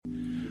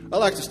I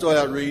like to start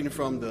out reading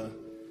from the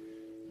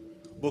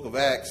book of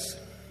Acts,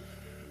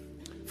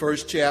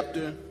 first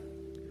chapter.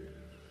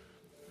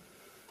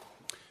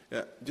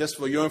 Just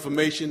for your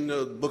information,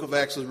 the book of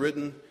Acts was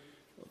written,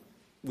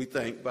 we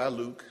think, by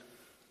Luke.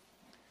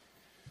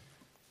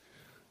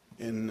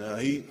 And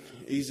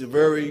he's a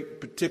very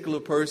particular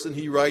person.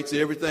 He writes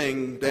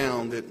everything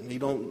down, that he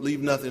don't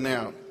leave nothing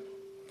out.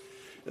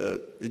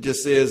 It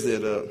just says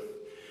that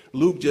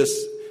Luke just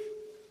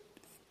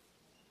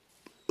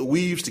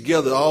weaves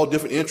together all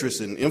different interests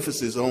and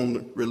emphasis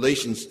on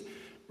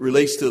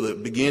relates to the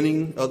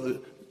beginning of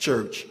the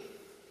church.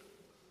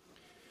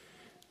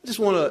 I just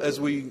want to, as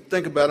we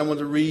think about it, I want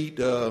to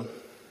read,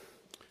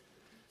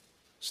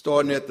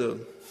 starting at the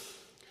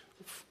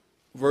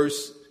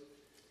verse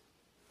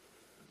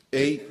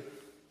 8.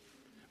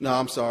 No,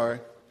 I'm sorry.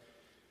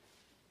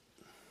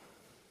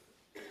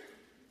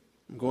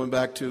 I'm going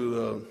back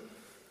to,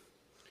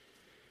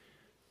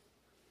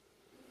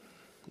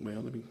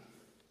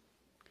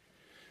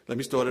 let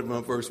me start at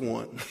verse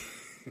 1.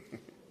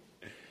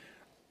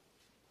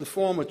 The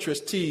former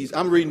trustees,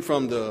 I'm reading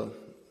from the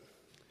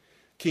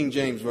King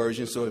James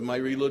Version, so it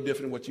might read a little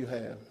different than what you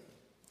have.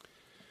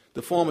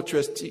 The former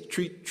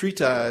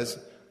treatise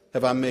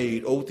have I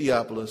made, O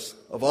Theophilus,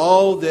 of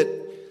all that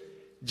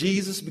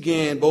Jesus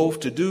began both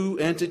to do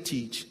and to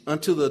teach,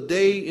 until the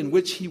day in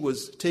which he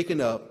was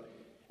taken up,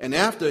 and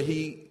after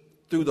he,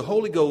 through the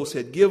Holy Ghost,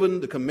 had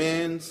given the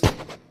commands,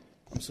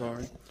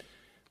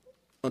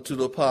 unto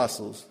the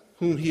apostles,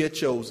 whom he had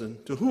chosen,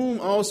 to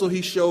whom also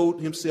he showed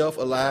himself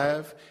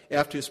alive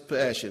after his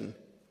passion,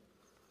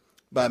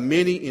 by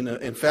many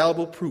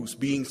infallible proofs,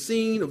 being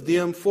seen of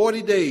them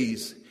 40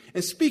 days,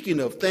 and speaking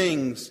of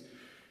things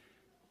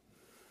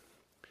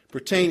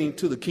pertaining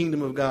to the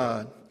kingdom of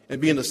God,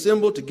 and being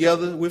assembled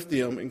together with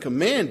them, and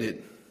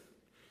commanded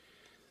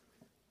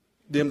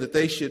them that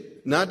they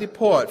should not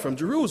depart from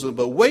Jerusalem,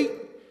 but wait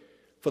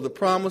for the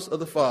promise of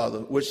the Father,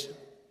 which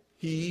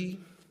he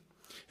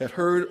had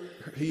heard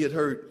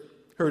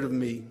of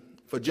me.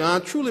 For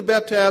John truly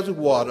baptized with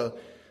water,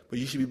 but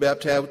you should be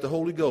baptized with the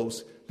Holy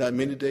Ghost not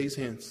many days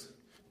hence.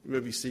 You may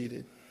be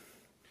seated.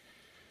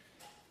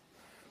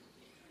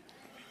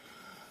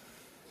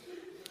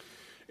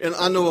 And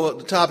I know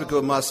the topic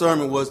of my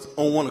sermon was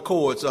on one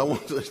accord, so I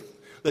want to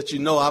let you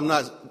know I'm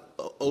not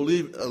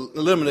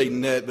eliminating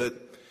that. But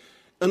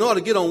in order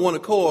to get on one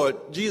accord,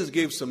 Jesus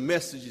gave some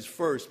messages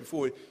first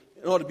in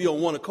order to be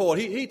on one accord.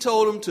 He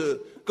told them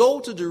to go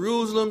to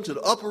Jerusalem, to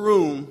the upper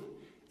room,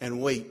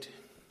 and wait.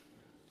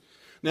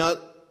 Now,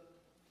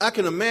 I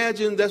can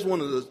imagine that's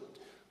one of the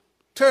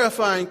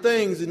terrifying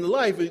things in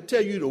life, is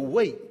tell you to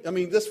wait. I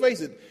mean, let's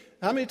face it,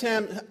 how many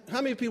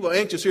people are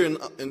anxious here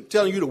and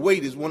telling you to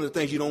wait is one of the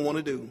things you don't want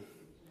to do?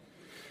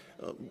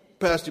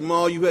 Pastor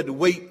Maul, you had to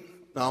wait.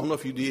 I don't know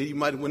if you did. You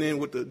might have went in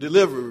with the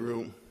delivery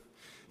room.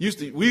 We used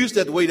to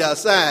have to wait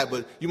outside,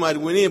 but you might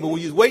have went in. But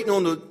when you was waiting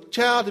on the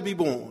child to be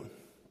born,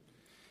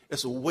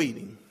 it's a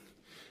waiting.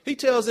 He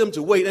tells them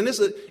to wait, and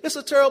it's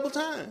a terrible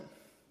time.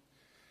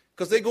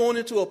 Because they're going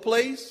into a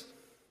place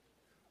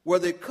where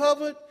they're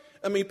covered.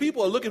 I mean,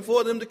 people are looking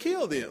for them to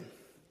kill them.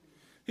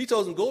 He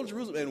tells them, go to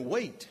Jerusalem and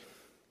wait.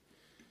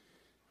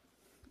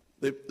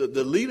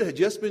 The leader had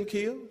just been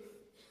killed.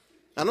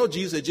 I know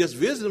Jesus had just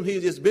visited them. He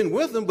had just been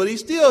with them, but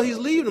he's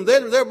leaving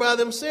them. They're by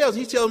themselves.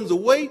 He tells them to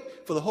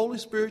wait for the Holy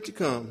Spirit to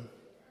come.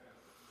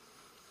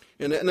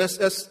 And that's,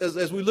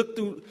 as we look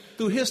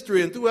through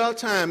history and throughout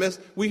time, as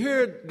we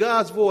hear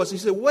God's voice, he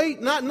said, wait,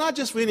 not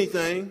just for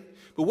anything,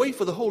 but wait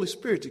for the Holy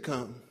Spirit to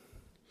come.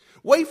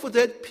 Wait for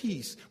that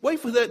peace. Wait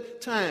for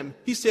that time.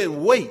 He said,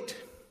 wait.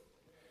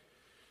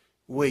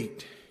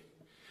 Wait.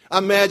 I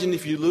imagine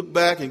if you look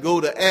back and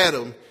go to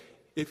Adam,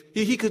 if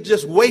he could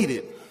just wait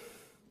it.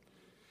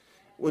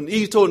 When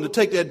Eve told him to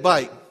take that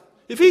bite.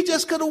 If he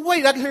just could have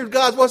waited, I could hear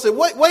God's voice say,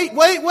 wait,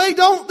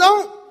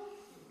 don't.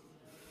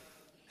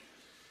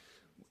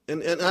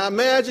 And I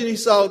imagine he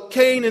saw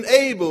Cain and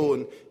Abel.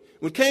 And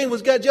when Cain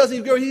got jealous,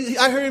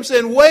 I heard him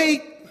saying,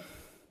 wait.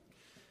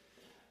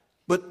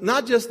 But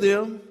not just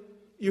them.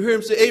 You hear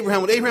him say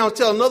Abraham. When Abraham was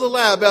telling another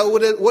lie about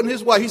what wasn't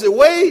his wife, he said,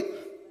 wait.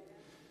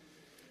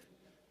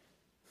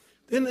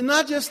 And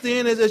not just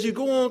then, as you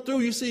go on through,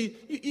 you see,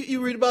 you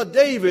read about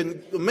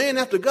David, a man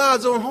after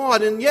God's own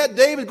heart. And yet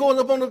David going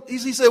up on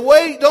he said,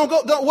 wait, don't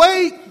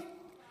wait.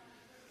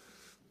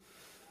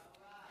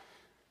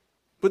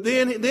 But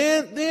then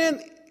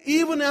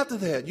even after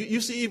that, you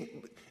see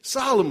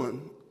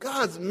Solomon,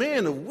 God's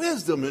man of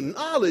wisdom and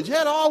knowledge,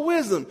 had all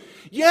wisdom.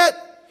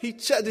 Yet he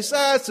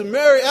decides to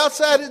marry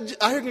outside.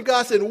 I heard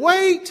God said,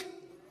 wait.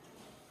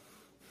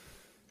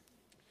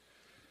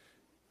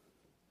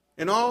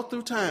 And all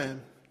through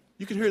time,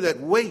 you can hear that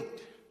wait.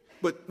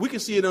 But we can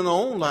see it in our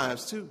own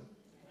lives too.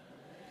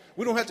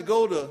 We don't have to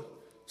go to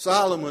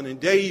Solomon and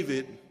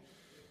David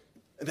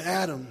and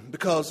Adam,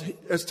 because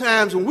there's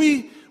times when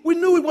we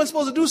knew we weren't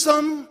supposed to do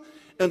something,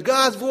 and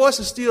God's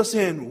voice is still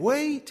saying,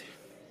 wait.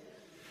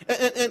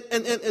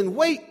 And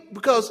wait,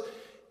 because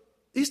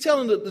he's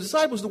telling the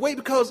disciples to wait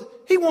because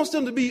he wants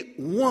them to be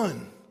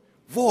one,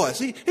 voice.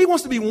 He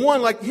wants to be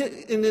one like him.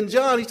 And in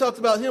John, he talked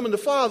about him and the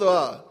Father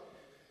are.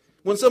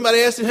 When somebody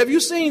asked him, have you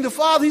seen the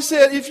Father? He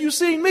said, if you've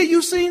seen me,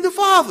 you've seen the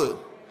Father.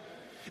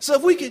 So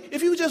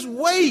if you just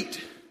wait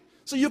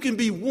so you can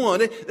be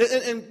one.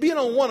 And being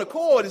on one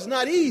accord is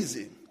not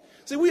easy.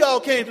 See, we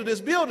all came to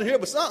this building here,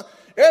 but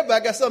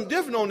everybody got something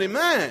different on their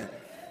mind.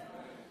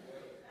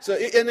 So,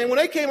 and then when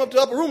they came up to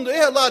the upper room, they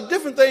had a lot of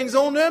different things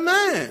on their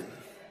mind.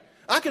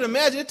 I can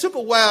imagine it took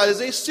a while as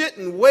they sit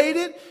and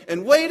waited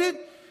and waited.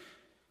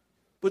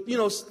 But,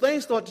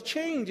 things start to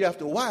change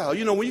after a while.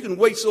 When you can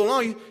wait so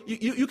long,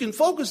 you can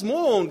focus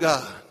more on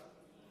God.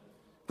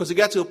 Because it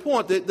got to a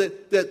point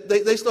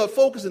that they start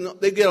focusing,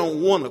 they get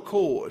on one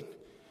accord.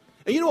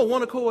 And you know what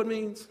one accord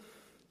means?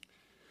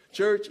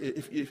 Church,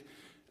 if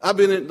I've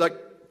been in, like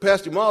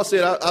Pastor Jamal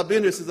said, I've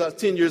been here since I was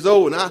 10 years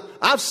old. And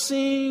I've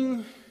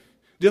seen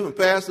different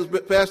pastors.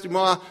 Pastor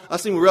Jamal, I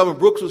seen when Reverend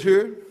Brooks was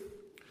here.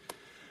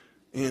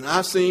 And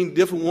I've seen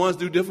different ones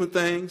do different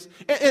things.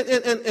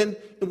 And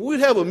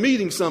we'd have a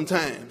meeting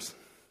sometimes.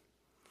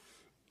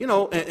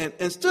 And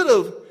instead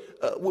of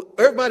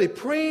everybody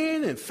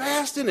praying and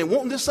fasting and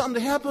wanting this something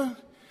to happen,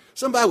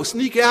 somebody would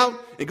sneak out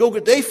and go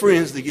get their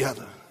friends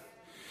together.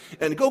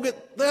 And go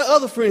get their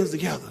other friends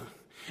together.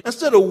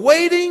 Instead of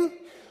waiting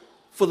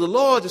for the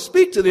Lord to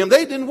speak to them,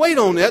 they didn't wait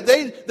on that.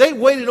 They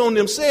waited on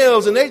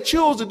themselves and they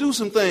chose to do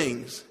some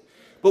thing.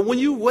 But when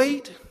you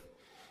wait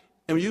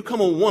and when you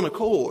come on one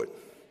accord,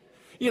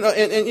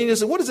 and you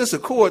say, what is this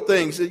accord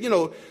thing?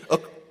 So,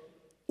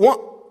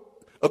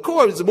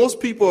 accord is most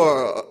people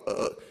are,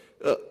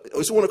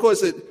 it's one accord.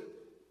 Said,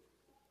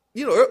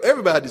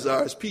 everybody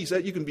desires peace.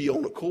 You can be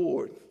on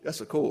accord.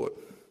 That's accord.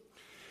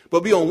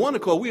 But be on one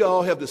accord, we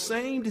all have the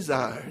same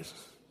desires.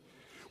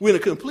 We're in a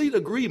complete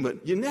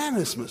agreement,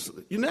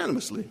 unanimously.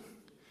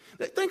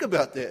 Now, think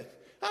about that.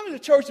 How many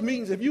church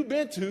meetings have you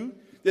been to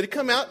that it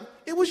come out,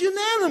 it was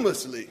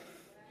unanimously?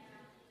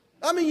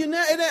 I mean,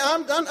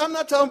 I'm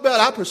not talking about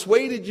I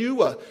persuaded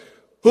you or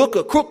hook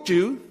or crooked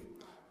you,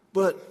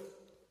 but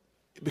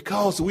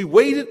because we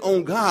waited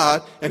on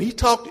God and he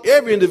talked to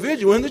every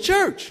individual in the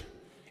church.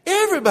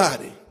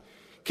 Everybody.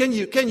 Can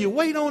you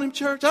wait on him,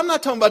 church? I'm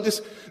not talking about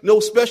this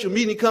no special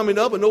meeting coming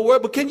up or no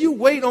word, but can you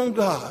wait on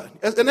God?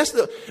 And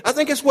I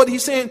think that's what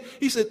he's saying.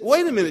 He said,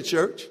 wait a minute,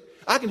 church.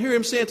 I can hear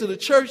him saying to the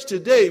church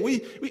today,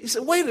 he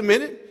said, wait a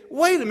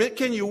minute,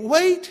 can you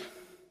wait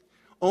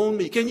on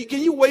me? Can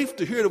you wait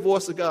to hear the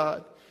voice of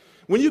God?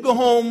 When you go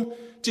home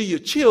to your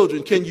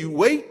children, can you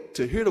wait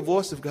to hear the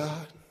voice of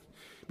God?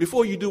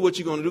 Before you do what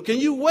you're going to do, can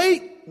you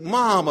wait,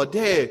 mom or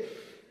dad,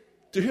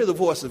 to hear the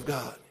voice of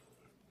God?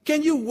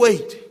 Can you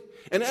wait?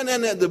 And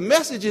the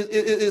message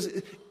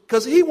is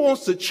because he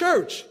wants the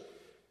church,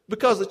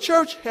 because the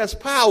church has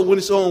power when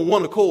it's on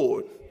one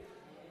accord.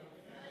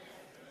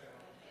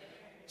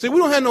 See, we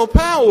don't have no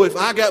power if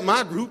I got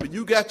my group and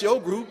you got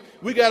your group.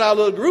 We got our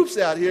little groups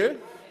out here.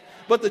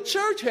 But the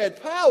church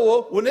had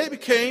power when they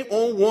became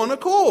on one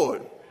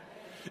accord.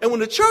 And when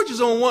the church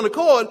is on one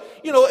accord,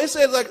 it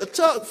says like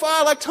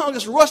fire like tongue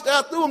just rushed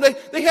out through them.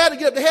 They had to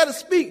get up, they had to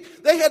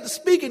speak. They had to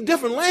speak in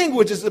different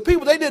languages, the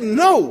people they didn't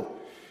know.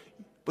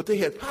 But they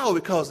had power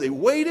because they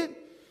waited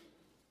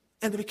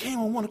and they became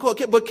on one accord.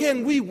 But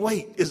can we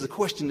wait is the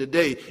question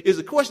today.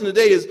 The question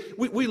today is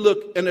we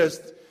look and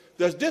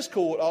there's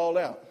discord all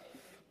out.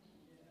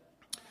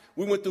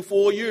 We went through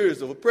 4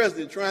 years of a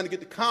president trying to get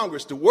the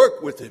Congress to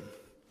work with him.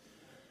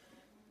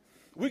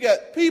 We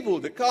got people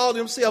that call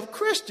themselves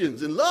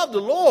Christians and love the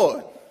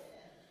Lord.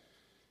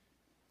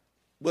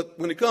 But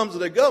when it comes to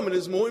their government,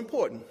 it's more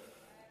important.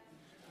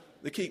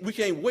 We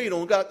can't wait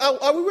on God.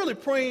 Are we really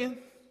praying?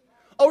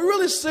 Are we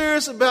really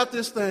serious about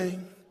this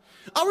thing?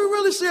 Are we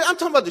really serious? I'm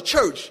talking about the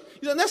church.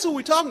 And that's what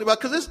we're talking about,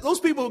 because those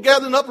people who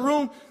gather in the upper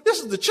room, this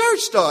is the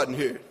church starting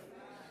here.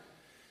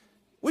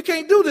 We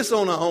can't do this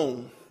on our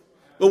own.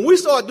 But when we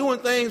start doing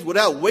things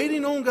without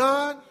waiting on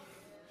God,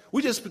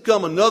 we just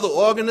become another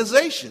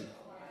organization.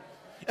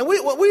 And we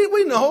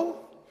know,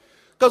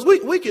 because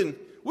we can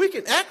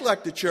act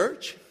like the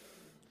church.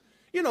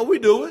 We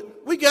do it.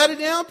 We got it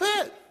down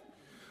pat.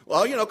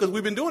 Well, because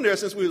we've been doing that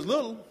since we was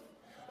little.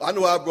 I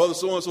know our brother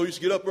so-and-so used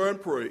to get up there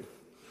and pray.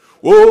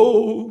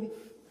 Whoa.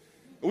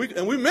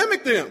 And we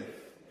mimic them.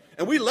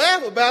 And we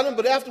laugh about them,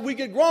 but after we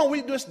get grown,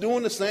 we just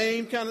doing the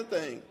same kind of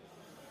thing.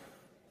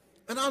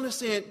 And I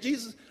understand,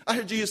 I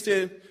heard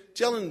Jesus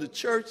telling the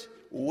church,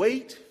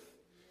 wait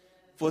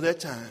for that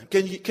time.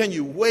 Can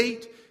you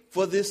wait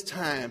for this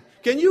time?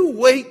 Can you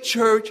wait,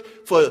 church,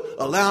 for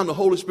allowing the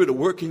Holy Spirit to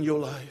work in your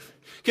life?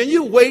 Can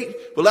you wait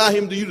for allowing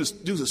him to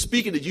do the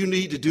speaking that you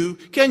need to do?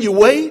 Can you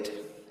wait?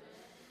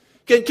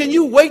 Can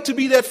you wait to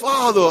be that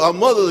father or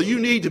mother that you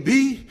need to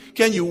be?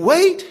 Can you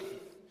wait?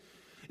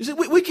 You see,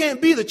 we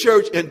can't be the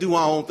church and do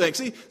our own thing.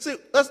 See,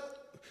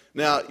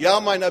 now,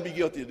 y'all might not be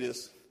guilty of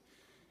this,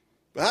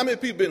 but how many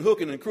people been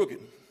hooking and crooking?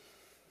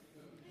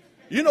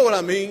 You know what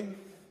I mean.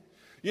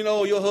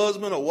 Your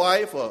husband or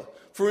wife or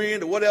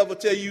friend or whatever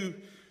tell you,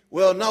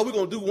 well, now we're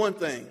going to do one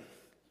thing.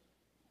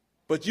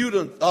 But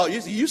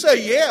you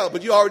say yeah,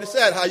 but you already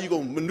decided how you're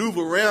going to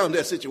maneuver around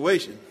that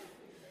situation.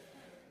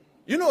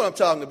 You know what I'm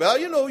talking about.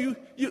 You know, you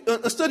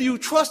instead of you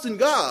trusting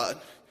God,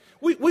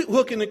 we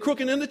hooking and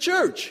crooking in the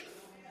church.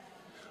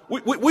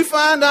 We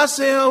find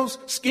ourselves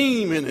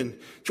scheming and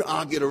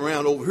I'll get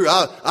around over here.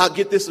 I'll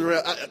get this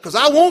around because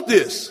I want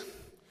this.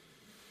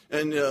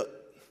 And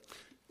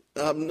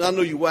I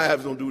know you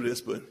wives don't do this,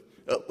 but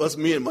us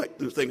men might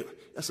do thinking.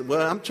 I said,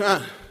 well, I'm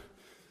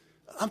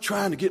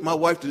trying to get my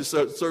wife to do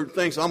certain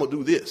things, so I'm going to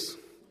do this.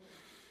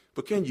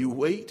 But can you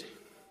wait?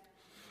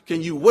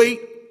 Can you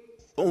wait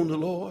on the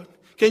Lord?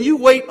 Can you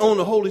wait on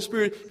the Holy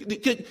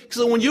Spirit?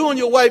 So when you and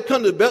your wife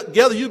come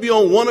together, you'll be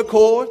on one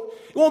accord.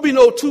 It won't be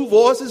no two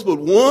voices, but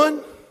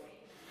one.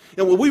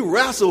 And when we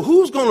wrestle,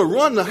 who's going to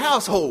run the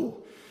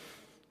household?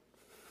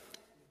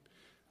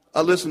 I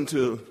listened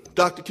to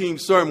Dr.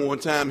 King's sermon one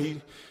time. He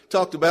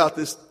talked about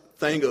this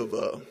thing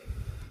of,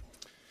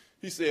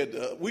 he said,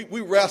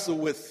 we wrestle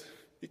with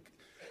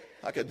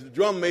like a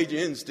drum major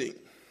instinct.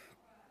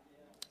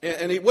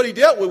 And what he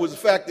dealt with was the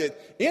fact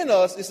that in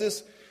us, it's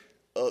this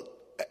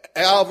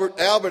Albert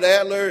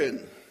Adler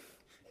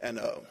and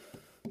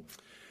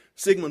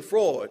Sigmund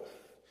Freud.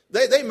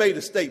 They made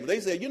a statement. They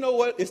said, you know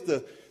what? It's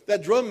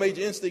that drum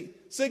major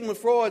instinct. Sigmund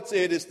Freud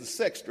said it's the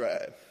sex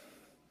drive.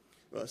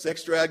 Well,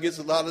 sex drive gets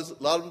a lot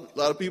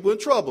of people in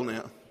trouble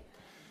now.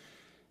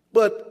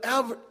 But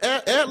Albert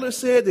Adler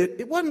said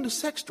that it wasn't the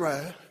sex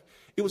drive.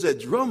 It was that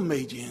drum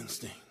major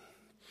instinct.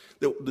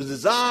 The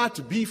desire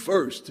to be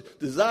first,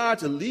 the desire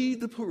to lead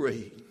the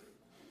parade.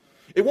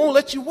 It won't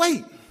let you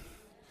wait.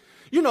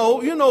 You know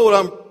what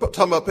I'm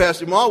talking about,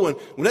 Pastor Mark.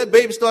 When that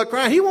baby start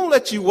crying, he won't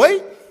let you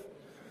wait.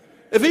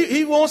 If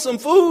he wants some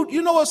food,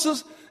 you know what,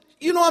 sister?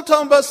 You know what I'm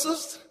talking about,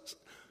 sister?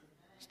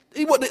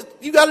 You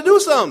got to do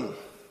something.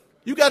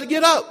 You got to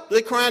get up.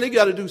 They're crying. They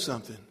got to do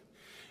something.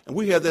 And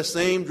we have that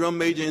same drum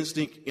major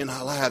instinct in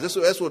our lives.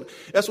 That's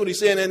what he's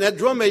saying. And that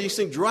drum major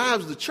instinct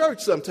drives the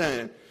church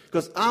sometimes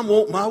because I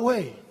want my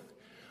way.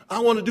 I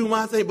want to do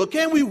my thing. But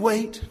can we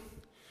wait?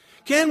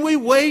 Can we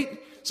wait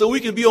so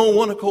we can be on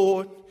one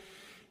accord?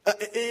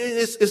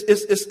 Because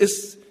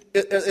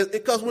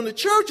when the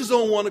church is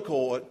on one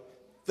accord,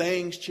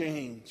 things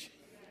change.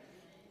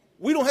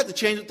 We don't have to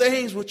change it.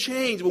 Things will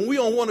change. When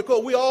we're on one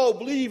accord, we all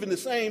believe in the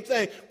same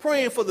thing,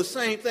 praying for the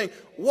same thing,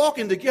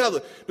 walking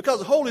together because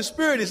the Holy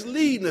Spirit is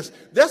leading us.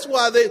 That's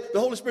why the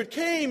Holy Spirit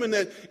came in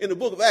the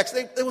book of Acts.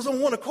 They was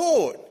on one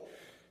accord.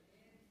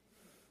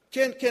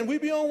 Can we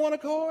be on one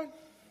accord?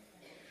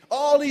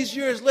 All these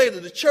years later,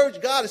 the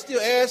church, God is still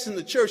asking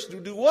the church to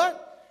do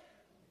what?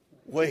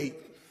 Wait.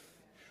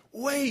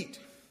 Wait.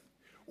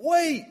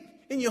 Wait.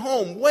 In your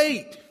home,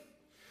 wait.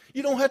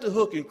 You don't have to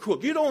hook and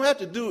crook. You don't have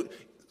to do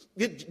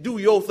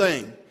your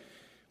thing.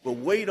 But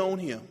wait on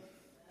him.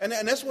 And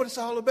that's what it's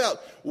all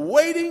about.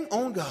 Waiting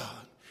on God.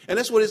 And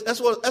that's why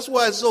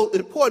it's so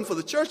important for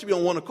the church to be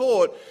on one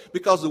accord,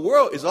 because the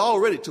world is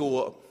already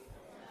tore up.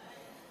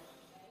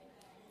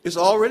 It's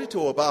already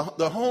tore up.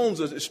 The homes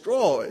are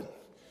destroyed.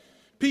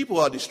 People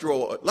are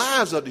destroyed.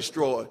 Lives are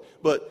destroyed.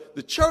 But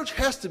the church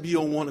has to be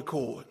on one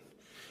accord.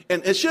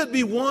 And it should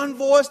be one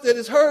voice that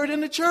is heard in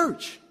the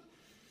church.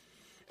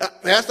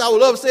 Pastor, I would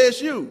love to say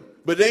it's you.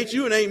 But it ain't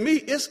you and ain't me.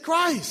 It's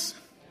Christ.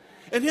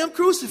 And him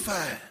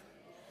crucified.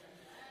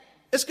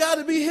 It's got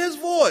to be his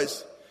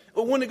voice.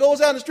 But when it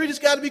goes out in the street, it's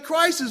got to be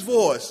Christ's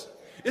voice.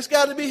 It's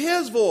got to be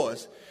his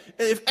voice.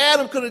 And if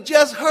Adam could have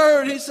just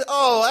heard, he said,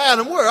 oh,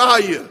 Adam, where are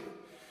you?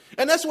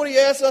 And that's what he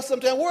asks us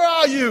sometimes. Where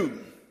are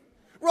you?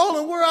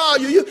 Roland, where are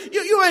you?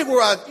 You ain't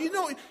where you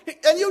know.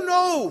 And you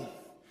know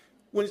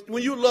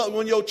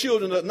when your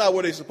children are not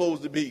where they're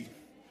supposed to be.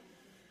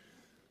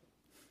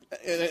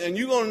 And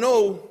you're going to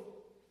know,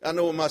 I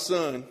know my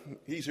son,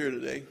 he's here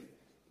today,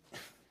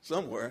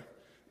 somewhere.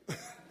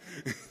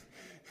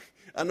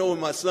 I know when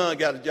my son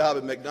got a job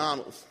at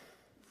McDonald's,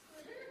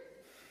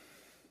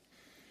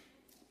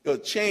 a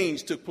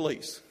change took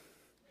place.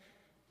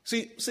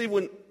 See,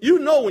 when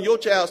your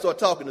child started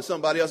talking to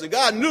somebody else, and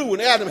God knew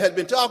when Adam had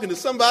been talking to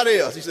somebody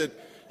else, he said,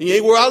 he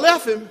ain't where I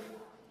left him.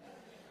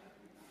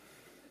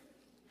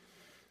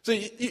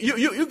 See,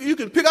 you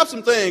can pick up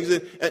some things,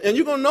 and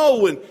you're going to know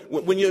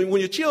when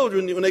your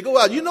children, when they go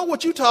out, you know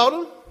what you taught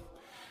them.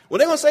 When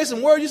they're going to say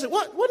some words, you say,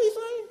 what are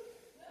you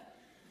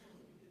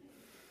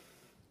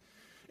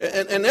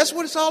saying? And that's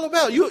what it's all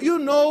about. You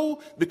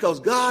know,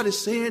 because God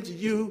is saying to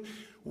you,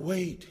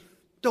 wait,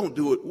 don't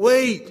do it.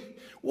 Wait.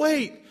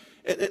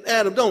 And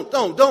Adam, don't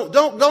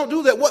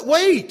do that.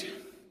 Wait.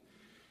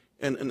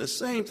 And the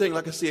same thing,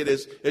 like I said,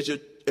 as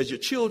your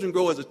children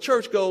grow, as the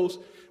church goes,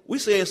 we're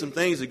saying some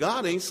things that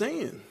God ain't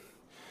saying.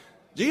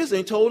 Jesus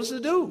ain't told us to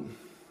do.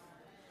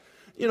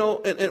 You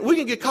know, and we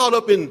can get caught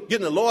up in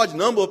getting a large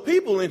number of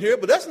people in here,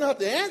 but that's not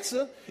the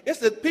answer. It's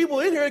that people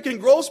in here can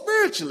grow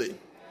spiritually.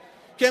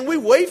 Can we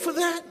wait for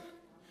that?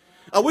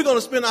 Are we going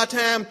to spend our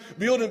time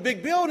building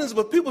big buildings,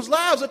 but people's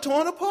lives are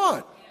torn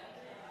apart?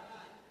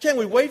 Can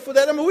we wait for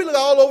that? I mean, we look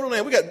all over the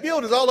land. We got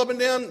buildings all up and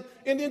down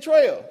Indian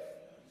Trail.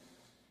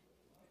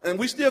 And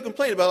we still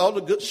complain about all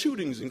the good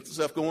shootings and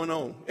stuff going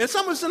on. And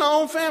some of us in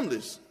our own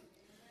families.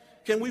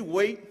 Can we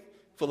wait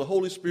for the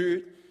Holy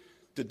Spirit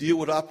to deal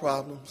with our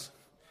problems?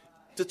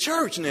 the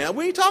church now.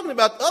 We ain't talking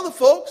about the other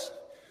folks.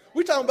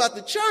 We're talking about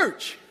the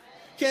church.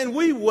 Can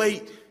we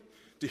wait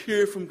to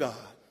hear from God?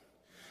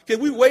 Can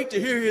we wait to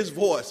hear his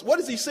voice? What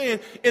is he saying?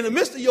 In the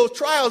midst of your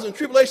trials and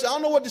tribulations, I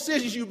don't know what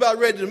decisions you're about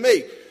ready to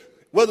make,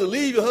 whether to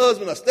leave your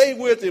husband or stay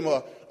with him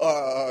or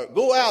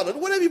go out or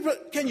whatever.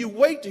 Can you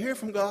wait to hear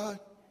from God?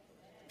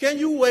 Can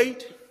you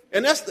wait?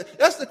 And that's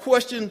the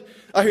question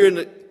I hear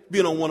in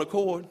being on one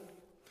accord.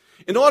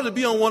 In order to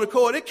be on one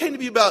accord, it can't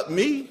be about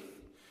me.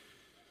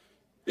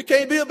 It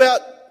can't be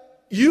about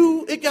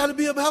you. It got to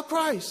be about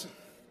Christ.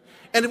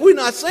 And if we're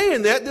not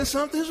saying that, then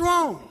something's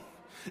wrong.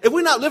 If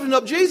we're not lifting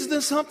up Jesus,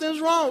 then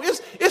something's wrong.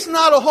 It's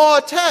not a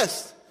hard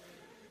test.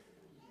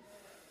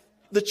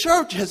 The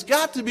church has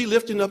got to be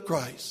lifting up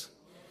Christ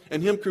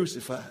and him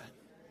crucified.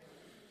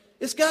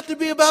 It's got to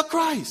be about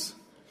Christ.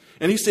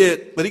 And he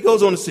said, but he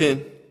goes on to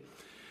say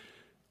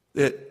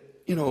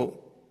that,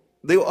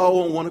 they were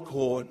all on one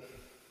accord.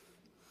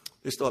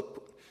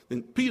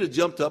 Then Peter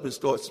jumped up and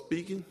started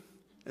speaking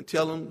and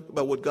telling them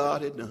about what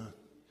God had done.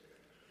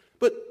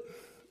 But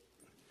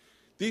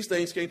these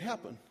things can't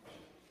happen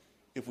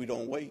if we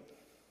don't wait.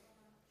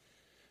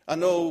 I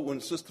know when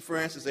Sister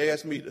Francis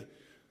asked me the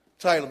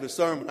title of the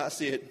sermon, I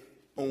said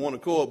on one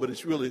accord, but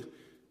it's really,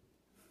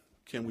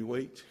 can we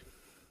wait?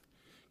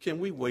 Can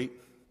we wait?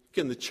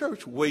 Can the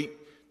church wait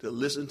to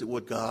listen to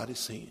what God is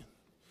saying?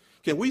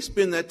 Can we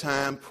spend that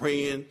time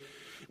praying?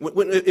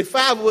 If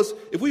five of us,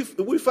 if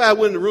we five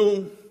were in the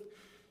room,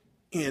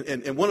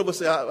 and one of us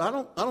say, I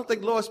don't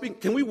think the Lord is speaking.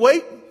 Can we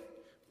wait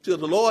till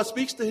the Lord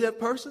speaks to that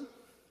person?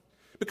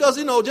 Because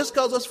just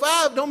because us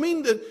five don't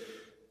mean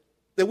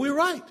that we're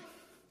right.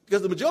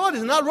 Because the majority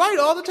is not right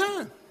all the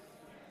time.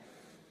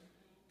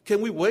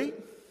 Can we wait?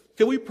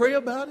 Can we pray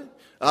about it?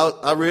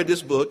 I read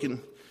this book,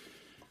 and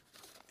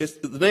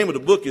the name of the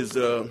book is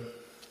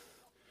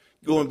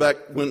going back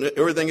when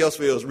everything else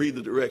fails, read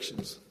the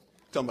directions.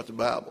 Talking about the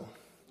Bible.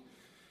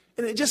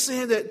 And it just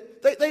saying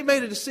that they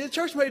made a decision,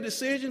 church made a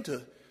decision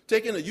to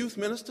take in a youth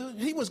minister. And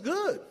he was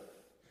good.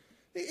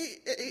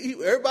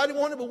 Everybody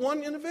wanted but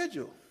one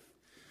individual.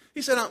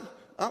 He said,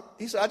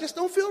 I just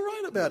don't feel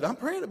right about it. I'm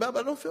praying about it, but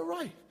I don't feel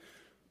right.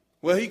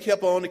 Well, he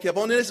kept on and kept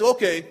on. And they said,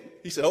 okay.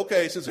 He said,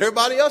 okay, since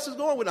everybody else is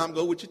going with it, I'm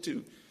going with you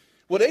too.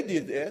 Well, they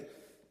did that.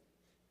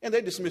 And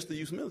they dismissed the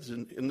youth minister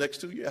in the next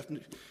 2 years.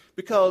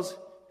 Because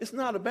it's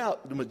not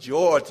about the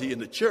majority in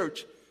the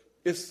church.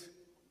 It's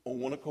on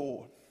one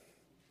accord.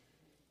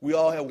 We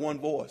all have one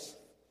voice,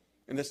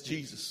 and that's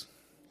Jesus.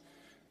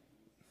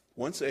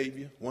 One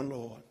Savior, one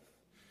Lord.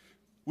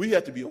 We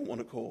have to be on one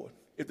accord.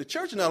 If the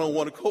church is not on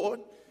one accord,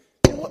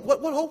 then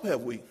what hope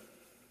have we?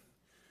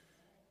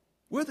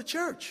 We're the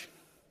church.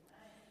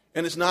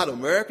 And it's not an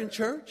American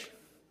church.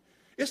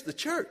 It's the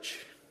church.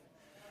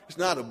 It's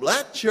not a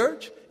black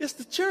church. It's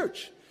the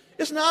church.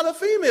 It's not a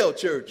female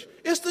church.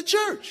 It's the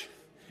church.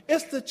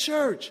 It's the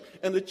church.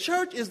 And the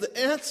church is the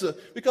answer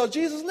because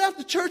Jesus left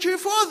the church here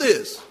for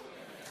this.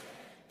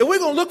 If we're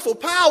going to look for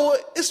power,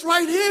 it's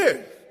right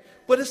here.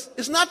 But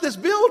it's not this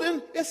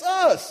building, it's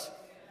us.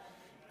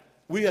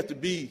 We have to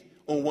be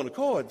on one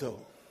accord,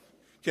 though.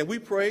 Can we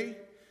pray?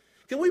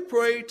 Can we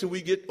pray till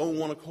we get on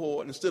one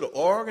accord instead of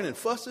arguing and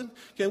fussing?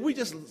 Can we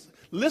just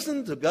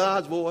listen to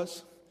God's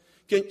voice?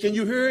 Can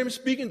you hear him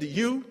speaking to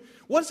you?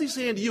 What is he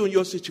saying to you in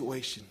your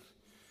situation?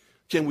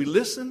 Can we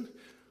listen?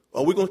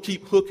 Or are we going to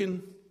keep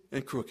hooking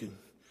and crooking,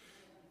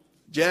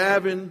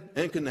 jabbing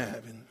and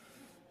conniving,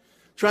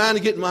 trying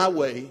to get my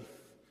way,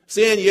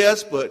 saying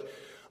yes, but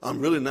I'm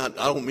really not,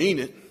 I don't mean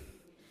it.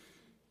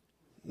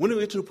 When do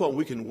we get to the point where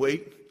we can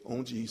wait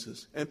on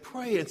Jesus and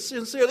pray and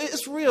sincerely?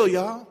 It's real,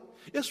 y'all.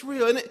 It's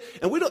real. And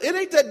it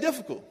ain't that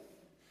difficult.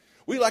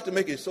 We like to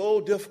make it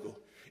so difficult.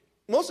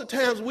 Most of the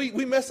times we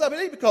mess up. It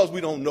ain't because we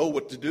don't know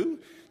what to do,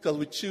 because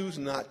we choose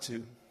not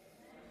to.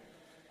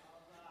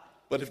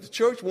 But if the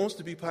church wants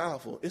to be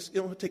powerful, it's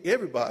going to take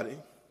everybody,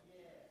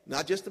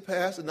 not just the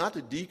pastor, not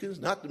the deacons,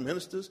 not the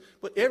ministers,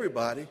 but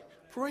everybody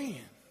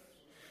praying.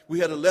 We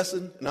had a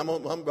lesson, and I'm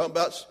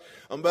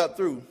about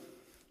through.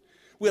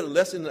 We had a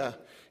lesson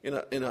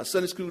in our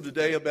Sunday school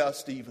today about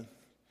Stephen.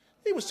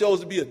 He was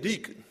chosen to be a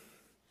deacon.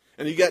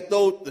 And he got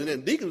those, and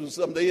then deacons was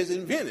something they just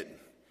invented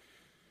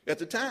at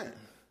the time.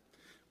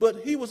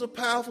 But he was a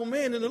powerful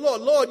man in the Lord.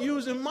 The Lord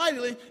used him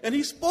mightily, and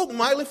he spoke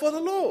mightily for the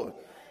Lord.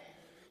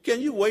 Can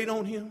you wait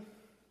on him?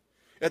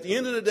 At the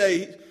end of the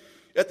day,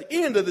 at the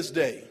end of this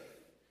day,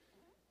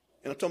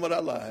 and I'm talking about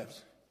our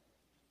lives,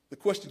 the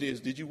question is,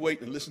 did you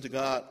wait and listen to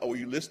God, or were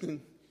you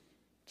listening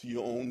to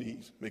your own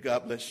needs? May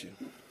God bless you.